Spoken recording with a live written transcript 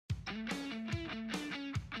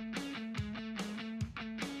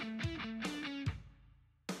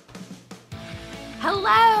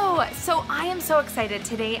Hello! So I am so excited.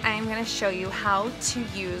 Today I am going to show you how to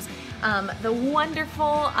use the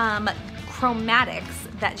wonderful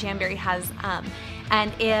chromatics that Jamberry has.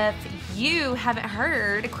 And if you haven't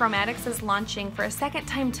heard, Chromatics is launching for a second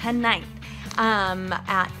time tonight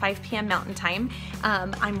at 5 p.m. Mountain Time.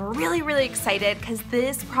 I'm really excited because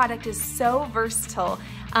this product is so versatile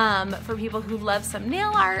for people who love some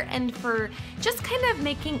nail art and for just kind of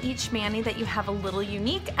making each mani that you have a little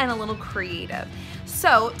unique and a little creative.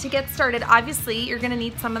 So to get started, obviously you're going to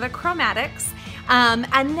need some of the chromatics,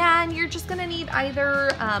 and then you're just going to need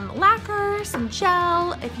either lacquer, some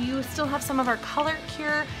gel. If you still have some of our color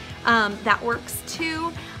cure, that works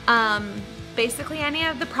too. Basically any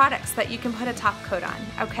of the products that you can put a top coat on,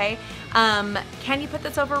 okay? Can you put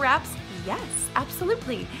this over wraps? Yes,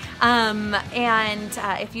 absolutely.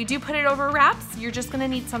 If you do put it over wraps, you're just gonna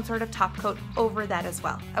need some sort of top coat over that as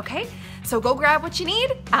well, okay? So go grab what you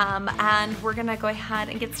need, and we're gonna go ahead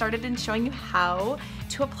and get started in showing you how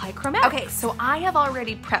to apply chromatics. Okay, so I have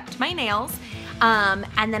already prepped my nails,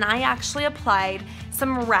 and then I actually applied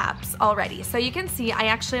some wraps already. So you can see I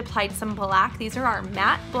actually applied some black. These are our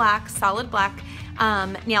matte black, solid black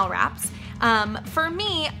nail wraps. For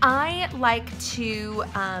me, I like to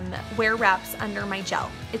wear wraps under my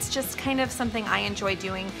gel. It's just kind of something I enjoy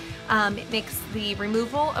doing. It makes the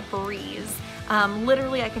removal a breeze.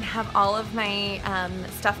 Literally, I can have all of my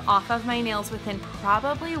stuff off of my nails within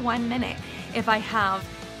probably 1 minute if I have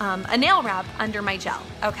a nail wrap under my gel,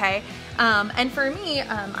 okay? And for me,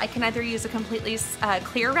 I can either use a completely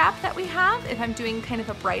clear wrap that we have if I'm doing kind of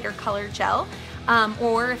a brighter color gel,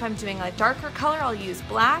 or if I'm doing a darker color, I'll use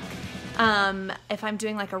black. If I'm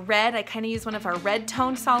doing like a red, I kind of use one of our red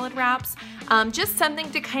tone solid wraps. Just something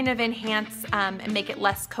to kind of enhance and make it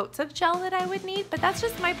less coats of gel that I would need, but that's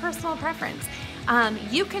just my personal preference.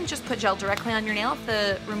 You can just put gel directly on your nail if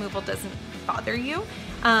the removal doesn't bother you.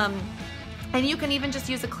 And you can even just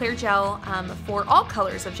use a clear gel for all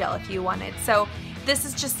colors of gel if you wanted. So this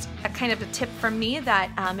is just a kind of a tip from me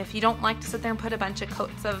that if you don't like to sit there and put a bunch of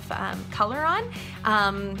coats of color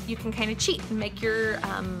on, you can kind of cheat and make your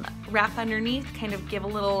wrap underneath kind of give a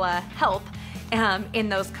little help in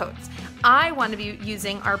those coats. I want to be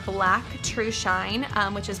using our black True Shine,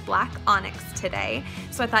 which is black onyx today.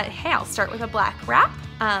 So I thought, hey, I'll start with a black wrap.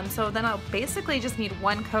 So then I'll basically just need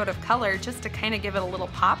 1 coat of color just to kind of give it a little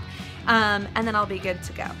pop. And then I'll be good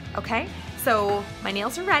to go, okay? So my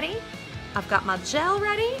nails are ready. I've got my gel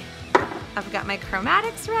ready. I've got my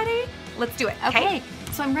chromatics ready. Let's do it, okay?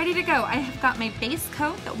 So I'm ready to go. I have got my base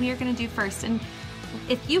coat that we are gonna do first. And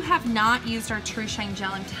if you have not used our True Shine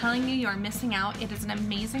gel, I'm telling you, you're missing out. It is an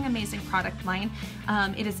amazing product line.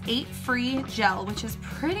 It is 8 free gel, which is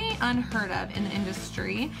pretty unheard of in the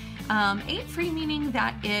industry. 8 free meaning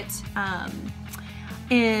that it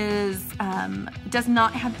does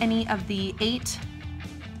not have any of the 8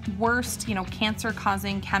 worst,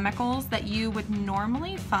 cancer-causing chemicals that you would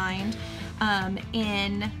normally find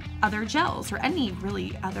in other gels or any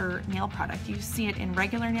really other nail product. You see it in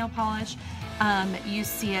regular nail polish. You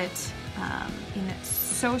see it in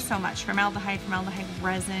so much formaldehyde,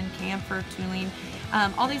 resin, camphor, toluene,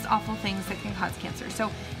 all these awful things that can cause cancer. So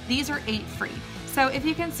these are 8 free. So if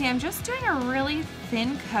you can see, I'm just doing a really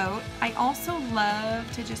thin coat. I also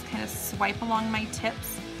love to just kind of swipe along my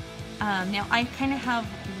tips. Now I kind of have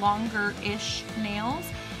longer-ish nails.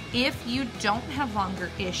 If you don't have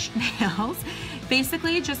longer-ish nails,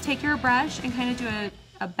 basically just take your brush and kind of do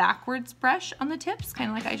a backwards brush on the tips, kind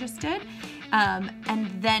of like I just did, and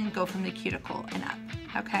then go from the cuticle and up,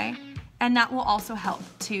 okay? And that will also help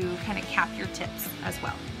to kind of cap your tips as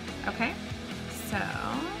well, okay? So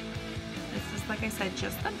this is, like I said,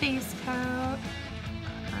 just the base coat.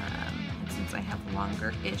 And since I have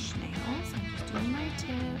longer-ish nails, I'm just doing my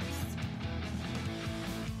tips.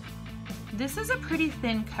 This is a pretty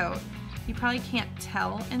thin coat. You probably can't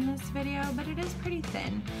tell in this video, but it is pretty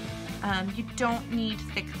thin. You don't need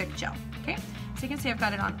thick gel, okay? So you can see I've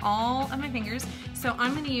got it on all of my fingers. So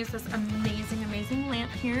I'm gonna use this amazing lamp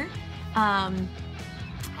here.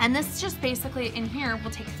 And this just basically in here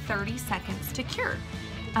will take 30 seconds to cure.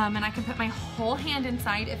 And I can put my whole hand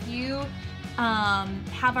inside. If you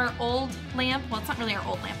have our old lamp, well, it's not really our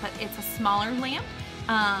old lamp, but it's a smaller lamp.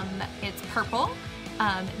 It's purple.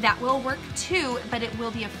 That will work too, but it will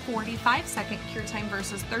be a 45-second cure time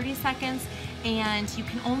versus 30 seconds, and you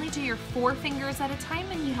can only do your 4 fingers at a time,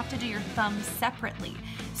 and you have to do your thumbs separately.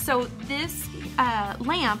 So this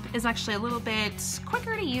lamp is actually a little bit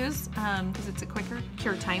quicker to use because it's a quicker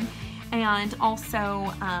cure time, and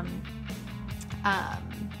also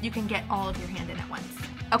you can get all of your hand in at once.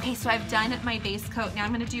 Okay, so I've done my base coat. Now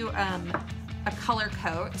I'm going to do a color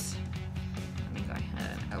coat. Let me go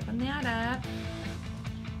open that up.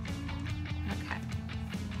 Okay.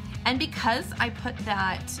 And because I put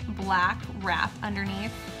that black wrap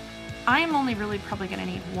underneath, I'm only really probably gonna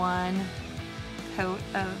need one coat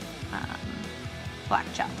of black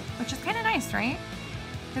gel, which is kind of nice, right?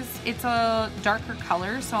 Because it's a darker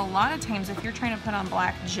color, so a lot of times if you're trying to put on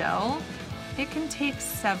black gel, it can take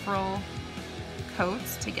several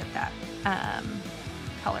coats to get that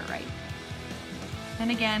color right.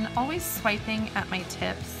 And again, always swiping at my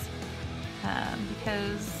tips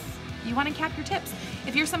because you want to cap your tips.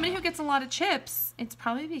 If you're somebody who gets a lot of chips, it's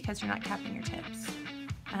probably because you're not capping your tips.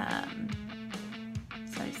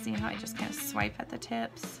 So you see how I just kind of swipe at the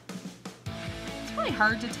tips? It's really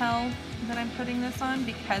hard to tell that I'm putting this on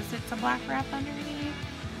because it's a black wrap underneath,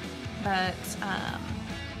 but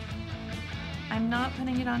I'm not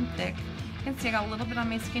putting it on thick. You can see I got a little bit on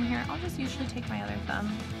my skin here. I'll just usually take my other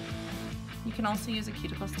thumb. You can also use a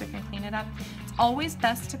cuticle stick and clean it up. It's always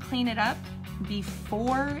best to clean it up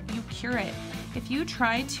before you cure it. If you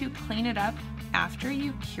try to clean it up after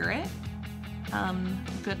you cure it,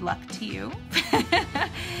 good luck to you.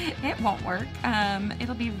 It won't work.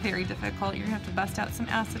 It'll be very difficult. You're gonna have to bust out some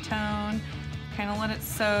acetone, kind of let it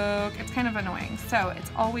soak. It's kind of annoying. So it's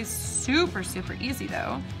always super, super easy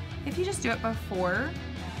though, if you just do it before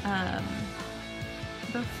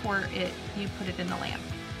you put it in the lamp,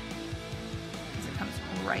 because it comes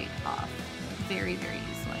right off very, very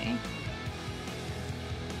easily.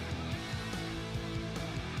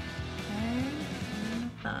 Okay, and the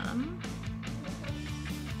thumb.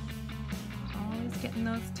 Always getting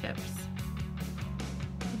those tips.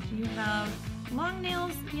 If you have long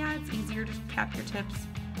nails, yeah, it's easier to cap your tips,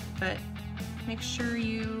 but make sure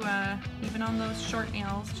you, even on those short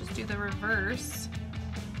nails, just do the reverse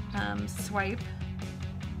swipe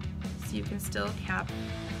so you can still cap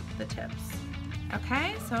the tips.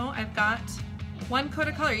 Okay, so I've got one coat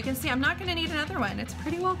of color. You can see I'm not gonna need another one. It's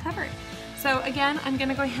pretty well covered. So again, I'm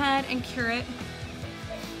gonna go ahead and cure it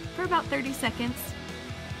for about 30 seconds.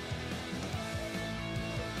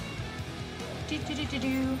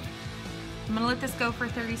 I'm gonna let this go for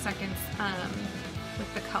 30 seconds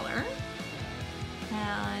with the color.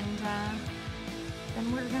 And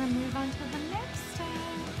then we're gonna move on to the next step,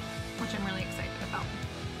 which I'm really excited about.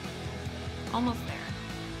 Almost there.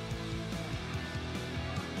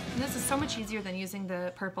 And this is so much easier than using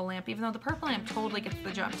the purple lamp, even though the purple lamp totally gets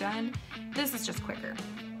the job done. This is just quicker,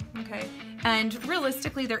 okay? And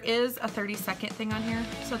realistically, there is a 30-second thing on here,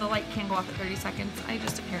 so the light can go off at 30 seconds. I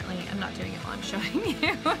just apparently am not doing it while I'm showing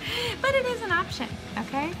you, but it is an option,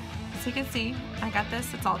 okay? So you can see, I got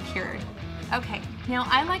this, it's all cured. Okay, now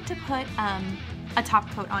I like to put a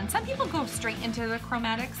top coat on. Some people go straight into the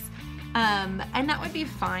chromatics, and that would be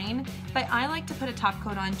fine, but I like to put a top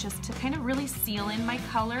coat on just to kind of really seal in my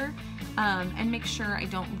color and make sure I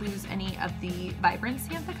don't lose any of the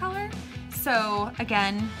vibrancy of the color. So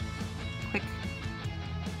again, quick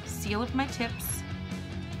seal of my tips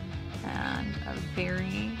and a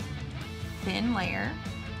very thin layer.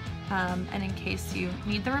 And in case you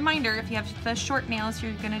need the reminder, if you have the short nails,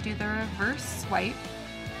 you're gonna do the reverse swipe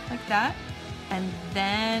like that, and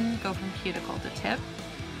then go from cuticle to tip.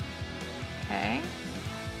 Okay,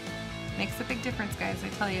 makes a big difference, guys, I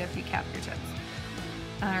tell you, if you cap your tips.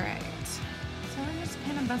 All right, so we're just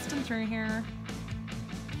kind of busting through here,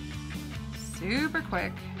 super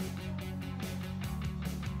quick.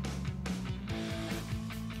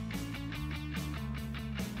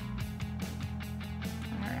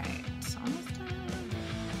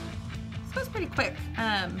 Pretty quick,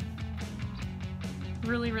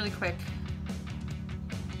 really, really quick.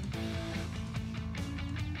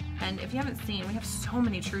 And if you haven't seen, we have so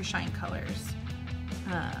many True Shine colors,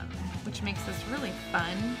 which makes this really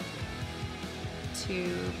fun to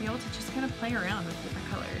be able to just kind of play around with different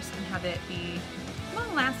colors and have it be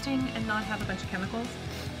long lasting and not have a bunch of chemicals.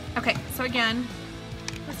 Okay, so again,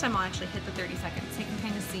 this time I'll actually hit the 30 seconds so you can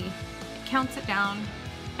kind of see it counts it down,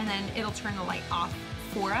 and then it'll turn the light off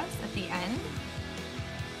for us at the end,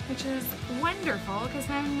 which is wonderful because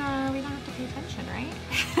then we don't have to pay attention, right?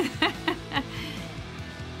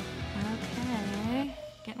 Okay,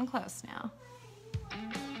 getting close now.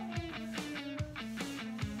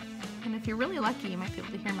 And if you're really lucky, you might be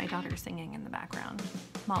able to hear my daughter singing in the background.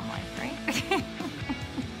 Mom life, right? Okay.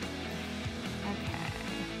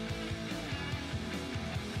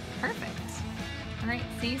 Perfect. All right,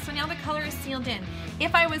 see, so now the color is sealed in.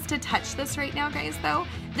 If I was to touch this right now, guys, though,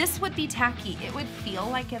 this would be tacky. It would feel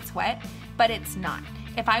like it's wet, but it's not.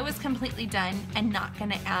 If I was completely done and not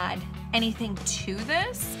gonna add anything to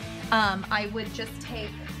this, I would just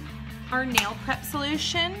take our nail prep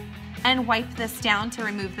solution and wipe this down to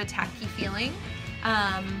remove the tacky feeling.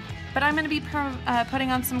 but I'm going to be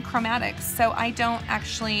putting on some chromatics, so I don't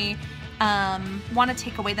actually want to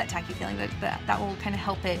take away that tacky feeling. That will kind of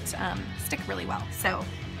help it stick really well. So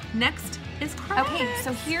next is chromatics. Okay,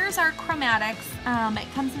 so here's our chromatics.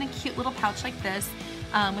 It comes in a cute little pouch like this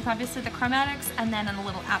with obviously the chromatics and then a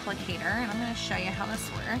little applicator, and I'm going to show you how this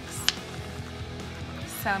works.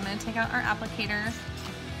 So I'm going to take out our applicator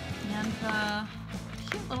and the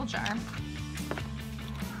cute little jar.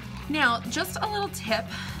 Now, just a little tip,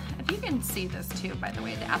 if you can see this too, by the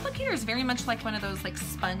way, the applicator is very much like one of those like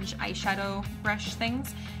sponge eyeshadow brush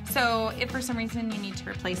things. So if for some reason you need to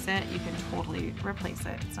replace it, you can totally replace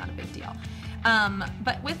it. It's not a big deal.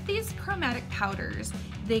 But with these chromatic powders,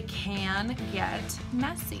 they can get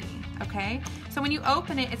messy, okay? So when you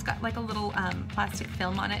open it, it's got like a little plastic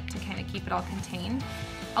film on it to kind of keep it all contained.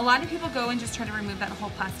 A lot of people go and just try to remove that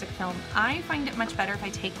whole plastic film. I find it much better if I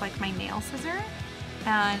take like my nail scissor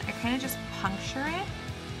and I kind of just puncture it.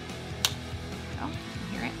 Oh, you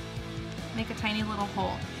can hear it. Make a tiny little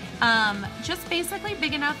hole. Just basically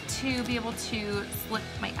big enough to be able to slip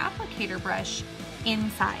my applicator brush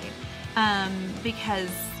inside.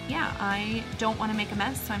 Because yeah, I don't want to make a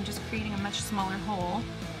mess, so I'm just creating a much smaller hole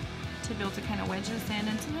to be able to kind of wedge this in,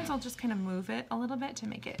 and sometimes I'll just kind of move it a little bit to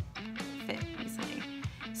make it fit easily.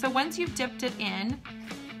 So once you've dipped it in,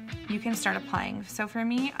 you can start applying. So for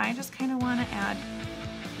me, I just kind of want to add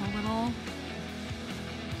a little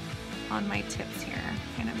on my tips here,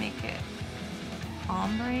 kind of make it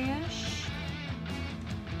ombre-ish.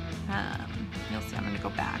 You'll see I'm going to go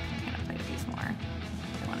back and kind of play with these more.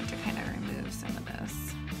 I wanted to kind of remove some of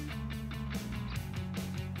this.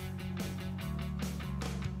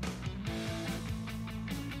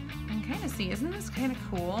 And kind of see, isn't this kind of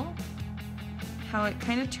cool? How it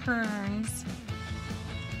kind of turns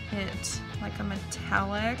it like a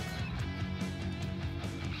metallic.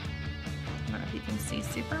 I don't know if you can see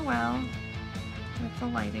super well with the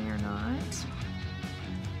lighting or not,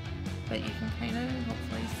 but you can kind of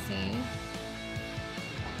hopefully see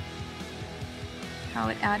how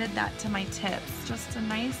it added that to my tips. Just a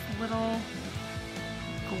nice little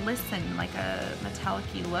glisten, like a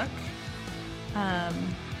metallic-y look.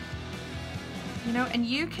 You know, and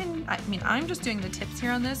you can, I mean, I'm just doing the tips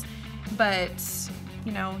here on this, but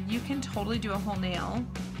you know, you can totally do a whole nail.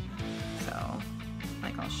 So,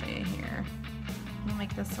 like I'll show you here. I'll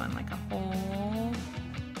make this one like a whole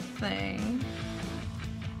thing.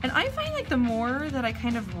 And I find like the more that I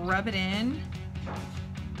kind of rub it in,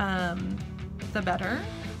 the better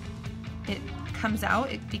it comes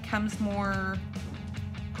out. It becomes more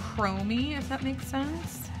chromy, if that makes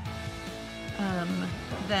sense,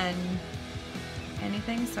 than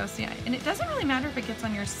anything. So see, and it doesn't really matter if it gets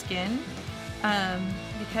on your skin,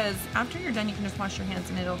 because after you're done, you can just wash your hands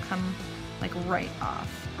and it'll come like right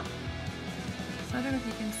off. So I don't know if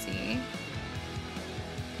you can see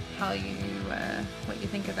how you, what you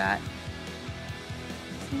think of that.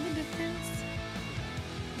 See the difference?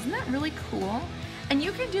 Isn't that really cool? And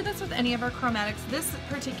you can do this with any of our chromatics. This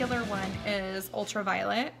particular one is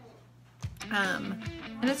ultraviolet, and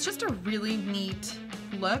it's just a really neat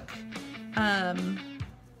look. I'm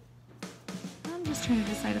just trying to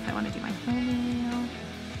decide if I want to do my whole nail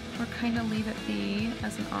or kind of leave it be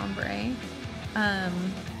as an ombre.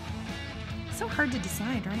 So hard to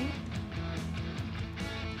decide, right?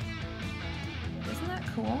 Isn't that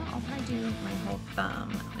cool? I'll probably do my whole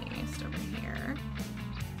thumb at least over here.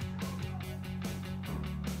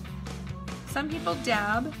 Some people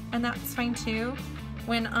dab, and that's fine too.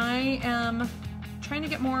 When I am trying to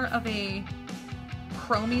get more of a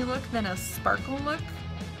chromy look than a sparkle look,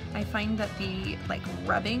 I find that the like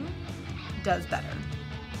rubbing does better.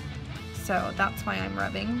 So that's why I'm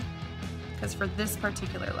rubbing, because for this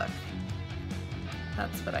particular look,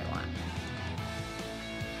 that's what I want.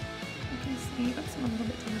 You can see, oops, I'm a little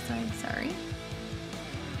bit to the side, sorry.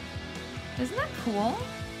 Isn't that cool?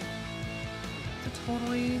 It's a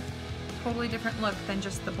totally different look than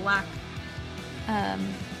just the black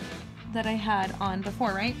that I had on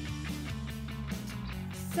before, right?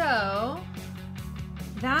 So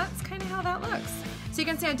that's kind of how that looks. So you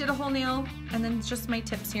can see I did a whole nail, and then it's just my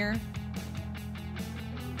tips here.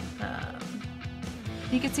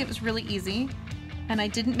 You can see it was really easy, and I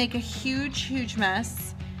didn't make a huge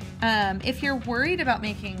mess. If you're worried about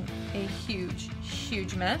making a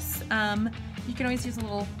huge mess, you can always use a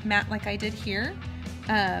little mat like I did here.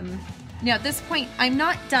 Now at this point, I'm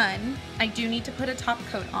not done. I do need to put a top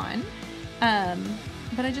coat on,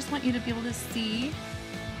 but I just want you to be able to see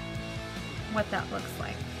what that looks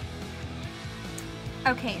like.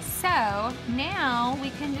 Okay, so now we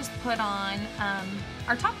can just put on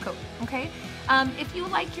our top coat, okay? If you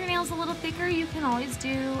like your nails a little thicker, you can always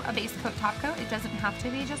do a base coat, top coat. It doesn't have to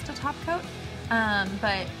be just a top coat,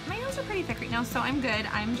 but my nails are pretty thick right now, so I'm good.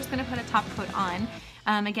 I'm just gonna put a top coat on.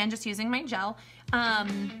 Again, just using my gel.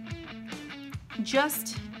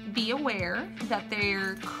 Just be aware that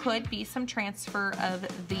there could be some transfer of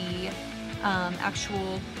the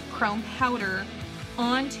actual chrome powder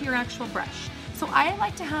onto your actual brush. So I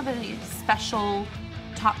like to have a special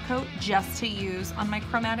top coat just to use on my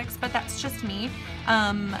chromatics, but that's just me.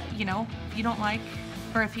 You know, if you don't like,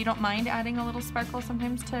 or if you don't mind adding a little sparkle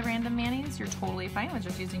sometimes to random manis, you're totally fine with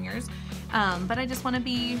just using yours. But I just want to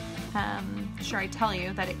be sure I tell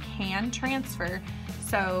you that it can transfer,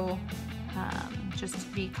 so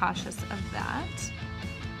just be cautious of that.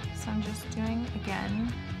 So I'm just doing,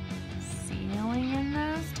 again, sealing in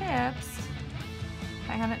those tips.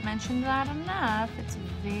 I haven't mentioned that enough. It's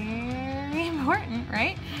very important,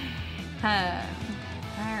 right? All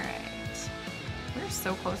right. We're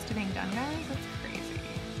so close to being done, guys. That's crazy.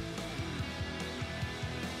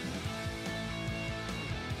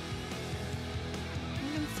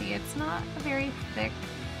 You can see it's not a very thick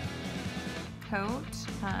coat,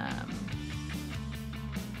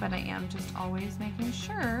 but I am just always making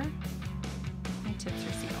sure my tips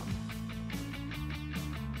are sealed.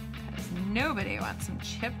 Nobody wants some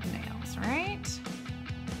chipped nails, right?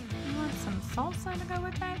 You want some salsa to go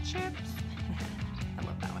with that, chips? I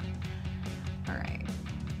love that one. All right.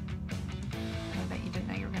 I bet you didn't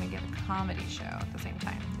know you were going to give a comedy show at the same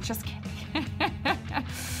time. Just kidding.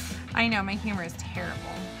 I know, my humor is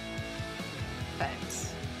terrible. But,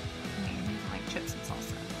 I mean, who doesn't like chips and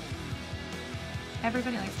salsa?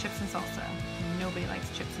 Everybody likes chips and salsa. Nobody likes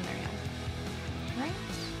chips in their nails. Right?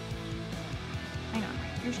 I know I'm right.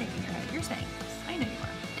 You're shaking your head. You're saying this. I know you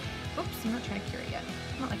are. Oops, I'm not trying to cure it yet.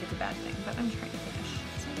 Not like it's a bad thing, but I'm trying to finish.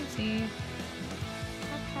 So you can see.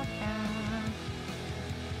 Cap, cap, cap.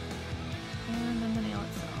 And then the nail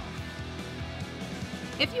itself.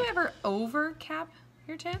 If you ever over cap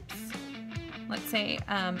your tips, let's say,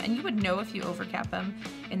 and you would know if you over cap them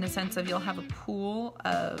in the sense of you'll have a pool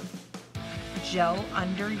of gel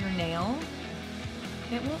under your nail,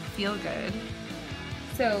 it won't feel good.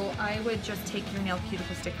 So I would just take your nail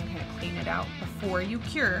cuticle stick and kind of clean it out before you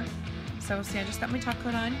cure. So see, I just got my top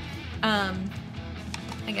coat on.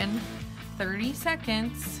 Again, 30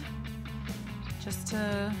 seconds just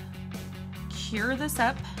to cure this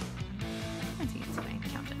up. Let's see, my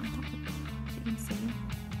countdown. So you can see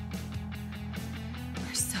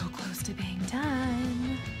we're so close to being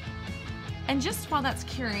done. And just while that's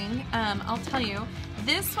curing, I'll tell you,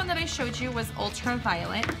 this one that I showed you was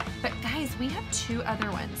ultraviolet, but guys, we have two other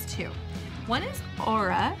ones too. One is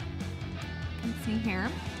Aura, you can see here,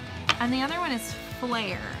 and the other one is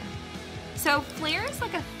Flare. So Flare is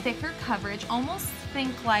like a thicker coverage, almost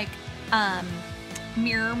think like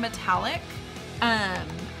mirror metallic.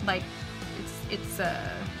 Like it's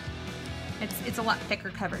a lot thicker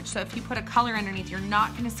coverage. So if you put a color underneath, you're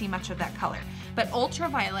not going to see much of that color. But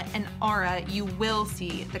ultraviolet and Aura, you will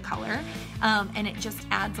see the color, and it just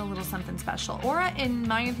adds a little something special. Aura, in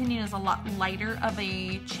my opinion, is a lot lighter of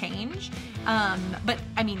a change, but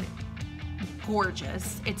I mean,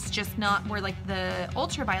 gorgeous. It's just not where like the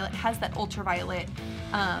ultraviolet has that ultraviolet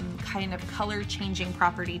kind of color changing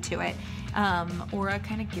property to it. Aura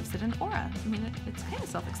kind of gives it an aura. I mean, it's kind of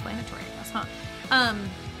self-explanatory, I guess, huh?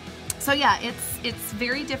 So yeah, it's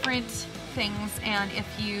very different things, and if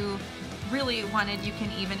you really wanted, you can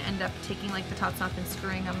even end up taking like the tops off and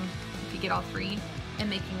screwing them, if you get all three, and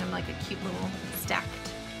making them like a cute little stacked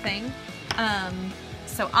thing.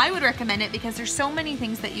 So I would recommend it because there's so many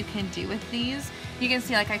things that you can do with these. You can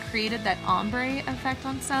see like I created that ombre effect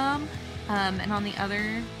on some, and on the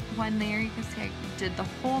other one there, you can see I did the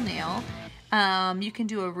whole nail. You can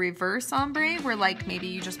do a reverse ombre where like maybe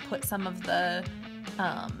you just put some of the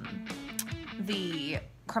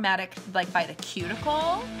chromatic like by the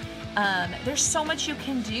cuticle. There's so much you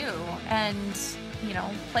can do and, you know,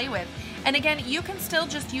 play with. And again, you can still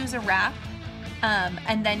just use a wrap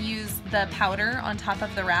and then use the powder on top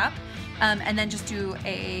of the wrap, and then just do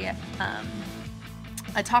a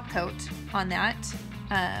top coat on that.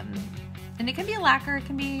 And it can be a lacquer, it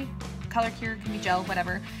can be color cure, it can be gel,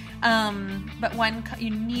 whatever. But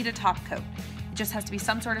you need a top coat. It just has to be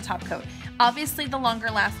some sort of top coat. Obviously, the longer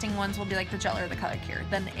lasting ones will be like the gel or the color cure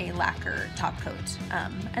than a lacquer top coat.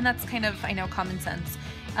 And that's kind of, I know, common sense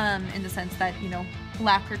in the sense that, you know,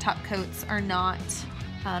 lacquer top coats are not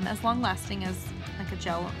as long lasting as like a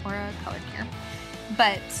gel or a color cure.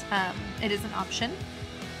 But it is an option.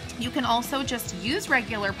 You can also just use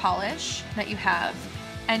regular polish that you have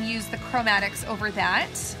and use the Chromatics over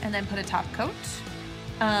that and then put a top coat.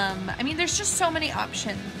 I mean, there's just so many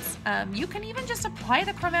options. You can even just apply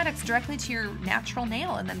the Chromatics directly to your natural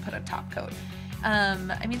nail and then put a top coat.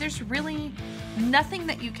 I mean, there's really nothing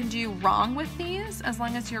that you can do wrong with these as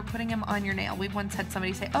long as you're putting them on your nail. We've once had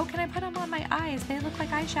somebody say, oh, can I put them on my eyes? They look like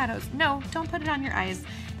eyeshadows. No, don't put it on your eyes.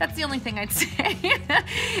 That's the only thing I'd say.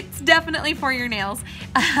 It's definitely for your nails.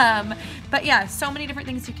 But yeah, so many different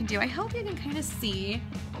things you can do. I hope you can kind of see.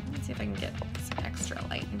 Let me see if I can get some extra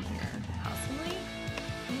light in here, possibly.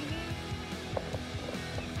 Maybe.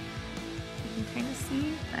 You can kind of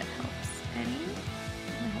see. That helps any.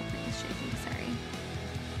 My whole thing is shaking, sorry.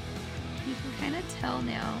 You can kind of tell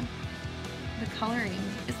now the coloring.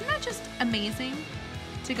 Isn't that just amazing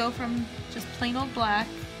to go from just plain old black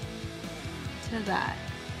to that?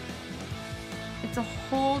 It's a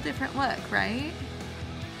whole different look, right?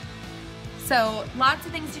 So lots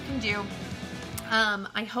of things you can do.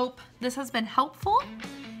 I hope this has been helpful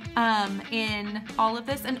in all of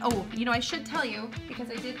this. And oh, you know, I should tell you, because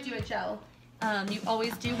I did do a gel, you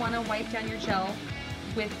always do want to wipe down your gel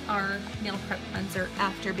with our nail prep cleanser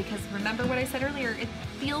after, because remember what I said earlier, it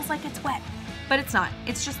feels like it's wet, but it's not.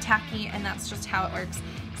 It's just tacky, and that's just how it works.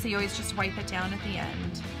 So you always just wipe it down at the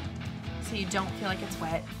end so you don't feel like it's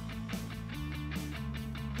wet.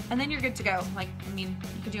 And then you're good to go. Like, I mean,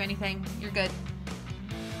 you can do anything, you're good.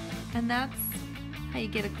 And that's how you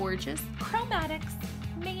get a gorgeous Chromatics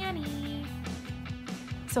mani.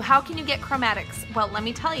 So how can you get Chromatics? Well, let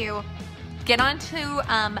me tell you, get onto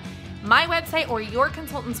my website or your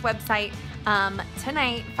consultant's website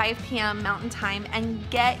tonight, 5 p.m. Mountain Time, and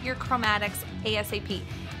get your Chromatics ASAP.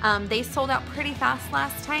 They sold out pretty fast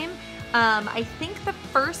last time. I think the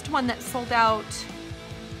first one that sold out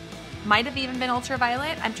might have even been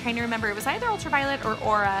Ultraviolet. I'm trying to remember. It was either Ultraviolet or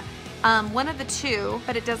Aura. One of the two,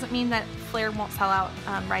 but it doesn't mean that Flare won't sell out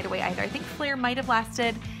right away either. I think Flare might have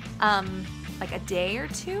lasted like a day or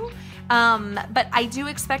two. But I do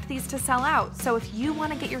expect these to sell out. So if you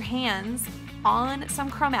want to get your hands on some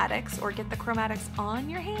Chromatics or get the Chromatics on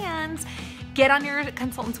your hands, get on your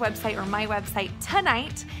consultant's website or my website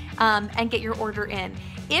tonight and get your order in.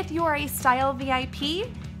 If you are a Style VIP,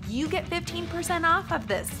 you get 15% off of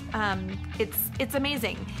this. It's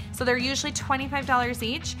amazing. So they're usually $25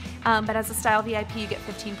 each, but as a Style VIP, you get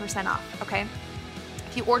 15% off, okay?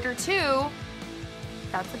 If you order 2,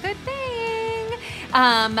 that's a good thing,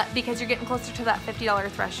 because you're getting closer to that $50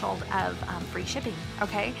 threshold of free shipping,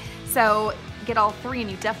 okay? So get all 3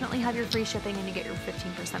 and you definitely have your free shipping and you get your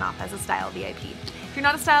 15% off as a Style VIP. If you're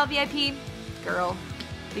not a Style VIP, girl,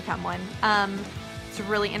 become one. It's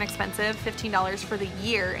really inexpensive, $15 for the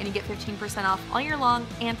year, and you get 15% off all year long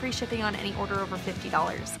and free shipping on any order over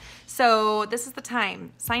 $50. So this is the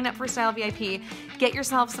time. Sign up for Style VIP, get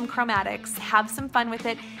yourself some Chromatics, have some fun with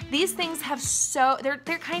it. These things have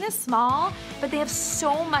they're kind of small, but they have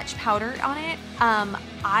so much powder on it.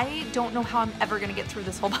 I don't know how I'm ever gonna get through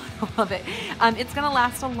this whole bottle of it. It's gonna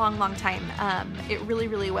last a long, long time. It really,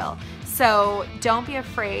 really will. So don't be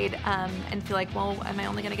afraid and feel like, well, am I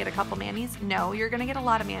only gonna get a couple manis? No, you're gonna get a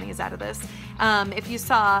lot of manis out of this. If you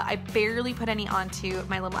saw, I barely put any onto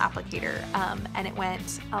my little applicator, and it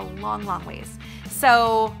went a long, long ways.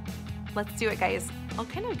 So let's do it, guys. I'll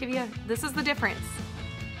kind of give you, this is the difference.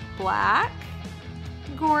 Black,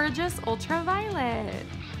 gorgeous, ultraviolet.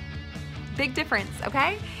 Big difference,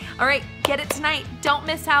 okay? All right, get it tonight. Don't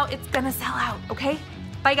miss out. It's gonna sell out, okay?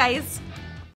 Bye, guys.